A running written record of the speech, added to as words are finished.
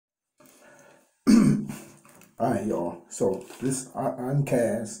All right, y'all. So I'm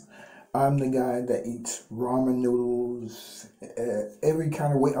Cass. I'm the guy that eats ramen noodles, every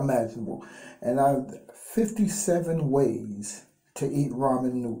kind of way imaginable, and I've 57 ways to eat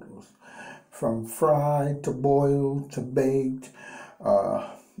ramen noodles, from fried to boiled to baked.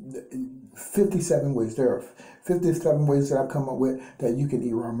 Uh, 57 ways. There are 57 ways that I've come up with that you can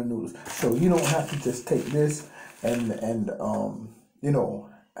eat ramen noodles. So you don't have to just take this and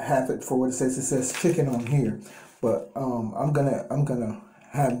have it for what it says. It says chicken on here, but I'm gonna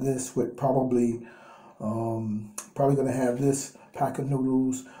have this with probably gonna have this pack of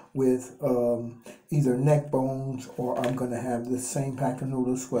noodles with either neck bones, or I'm gonna have this same pack of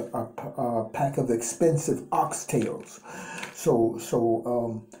noodles with a pack of expensive oxtails.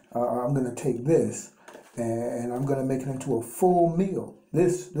 I'm gonna take this and I'm gonna make it into a full meal.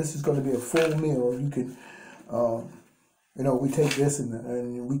 This is gonna be a full meal. You can we take this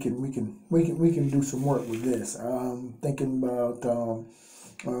and we can do some work with this. I'm thinking about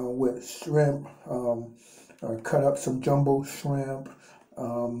with shrimp. Cut up some jumbo shrimp.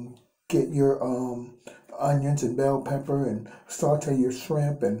 Get your onions and bell pepper and saute your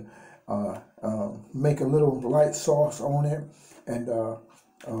shrimp and make a little light sauce on it, and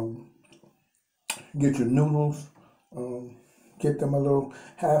get your noodles. Get them a little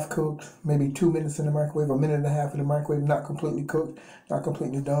half cooked, maybe 2 minutes in the microwave, a minute and a half in the microwave, not completely cooked, not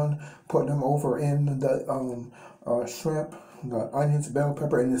completely done. Put them over in the shrimp, the onions, bell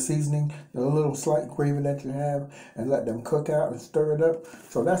pepper, and the seasoning, the little slight gravy that you have, and let them cook out and stir it up.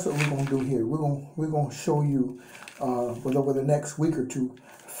 So that's what we're gonna do here. We're gonna show you over the next week or two,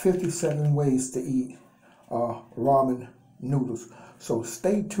 57 ways to eat ramen noodles. So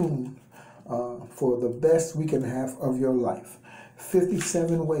stay tuned for the best week and a half of your life.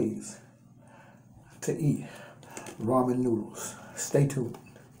 57 ways to eat ramen noodles. Stay tuned.